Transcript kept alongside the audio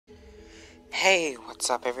Hey,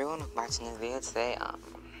 what's up everyone? Welcome back to another video. Today,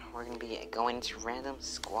 we're gonna be going to random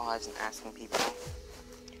squads and asking people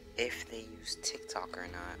if they use TikTok or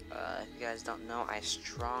not. If you guys don't know, I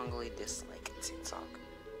strongly dislike TikTok.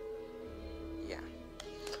 Yeah.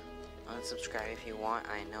 Unsubscribe if you want.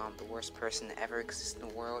 I know I'm the worst person to ever exist in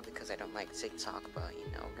the world because I don't like TikTok, but you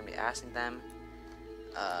know, we're gonna be asking them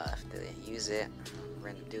if they use it.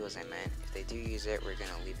 Random duos, I meant. If they do use it, we're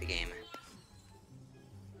gonna leave the game.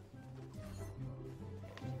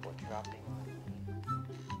 Dropping on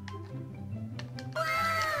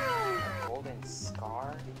a golden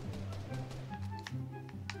scar.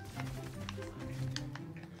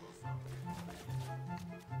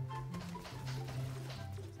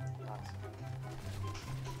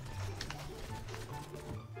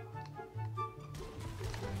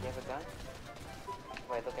 You have a gun?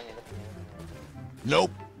 Wait, look at me, look at me, look at me.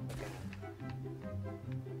 Nope. Look at me.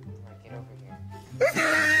 Alright, get over here.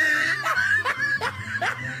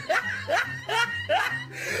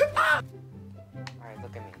 Alright,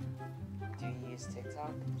 look at me. Do you use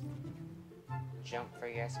TikTok? Jump for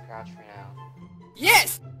yes, crouch for now.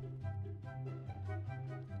 Yes!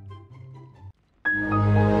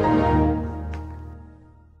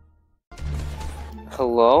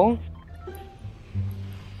 Hello?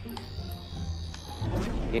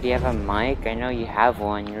 Do you have a mic? I know you have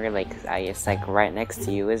one. You're like, it's like right next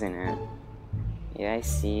to you, isn't it? Yeah, I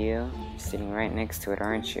see you. You're sitting right next to it,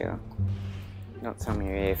 aren't you? Don't tell me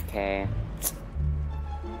you're AFK.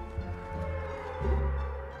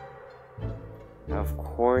 Of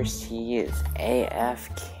course he is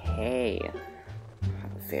AFK.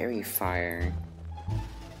 Very fire.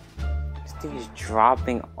 This dude's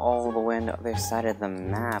dropping all the way on the other side of the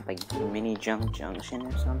map, like mini jump junction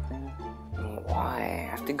or something. Why? I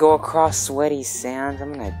have to go across sweaty sands.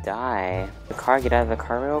 I'm gonna die. Get out of the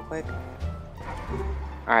car real quick.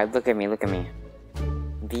 Alright, look at me, look at me.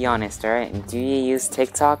 Be honest, alright? Do you use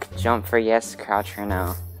TikTok? Jump for yes, crouch for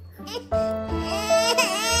no.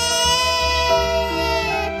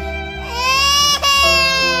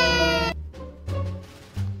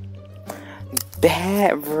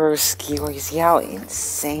 Bad, broski. You see how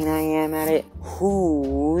insane I am at it?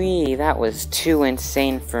 Hoo-wee, that was too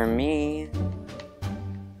insane for me.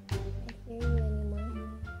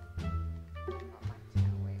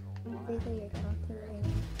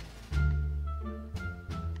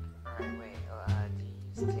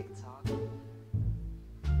 TikTok?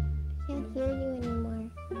 I can't hear you anymore.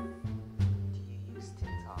 Do you use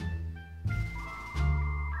TikTok?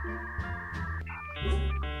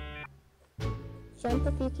 Jump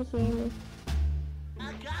if you can hear me. I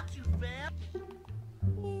got you, fam.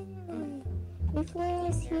 Yeah. Before I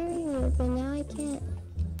was hearing you, but now I can't.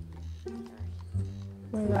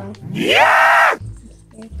 Oh my god. Yeah! I'm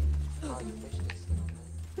scared.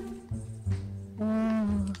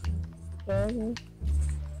 Oh.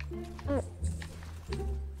 Oh.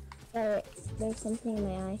 Sorry, there's something in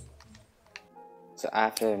my eye.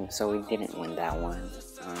 So we didn't win that one.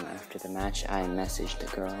 After the match, I messaged the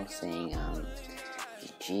girl saying,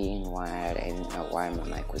 GG, and why I didn't know why my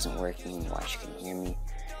mic wasn't working, why she couldn't hear me.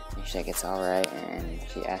 And she's like, it's alright, and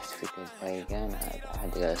she asked if we could play again. I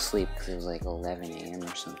had to go to sleep because it was like 11 AM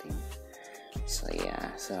or something. So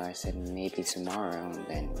yeah, so I said maybe tomorrow, and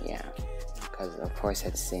then yeah. Because of course I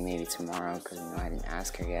had to say maybe tomorrow because you know, I didn't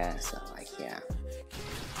ask her yet, so like yeah.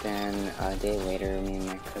 Then a day later, me and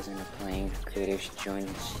my cousin are playing creative. She joined.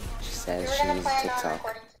 She says she uses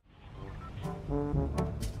TikTok.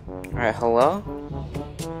 Alright, hello?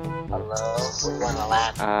 Hello, what do you wanna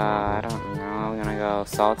laugh? I don't know. We're gonna go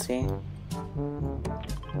salty.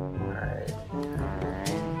 Alright.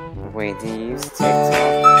 Alright. Wait, do you use TikTok?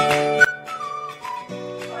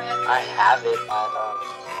 I have it, but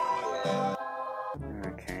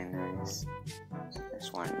Okay, nice. I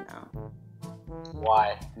just wanted to know.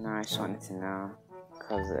 why? No, I just wanted to know.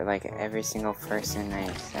 Cause like every single person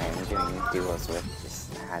I'm doing duos with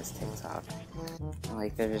just has TikTok.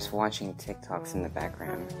 Like they're just watching TikToks in the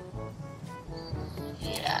background.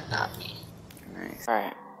 Yeah, not me. Nice.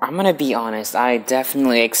 Alright, I'm gonna be honest, I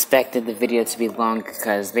definitely expected the video to be long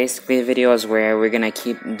because basically the video is where we're gonna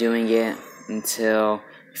keep doing it until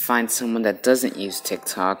we find someone that doesn't use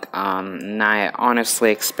TikTok. And I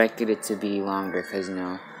honestly expected it to be longer because, you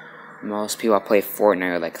know, most people that play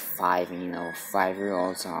Fortnite are like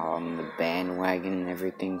 5-year-olds on the bandwagon and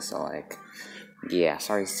everything, so like, yeah,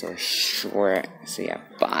 sorry it's so short. So yeah,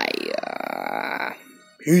 bye.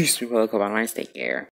 Peace, people. Take care.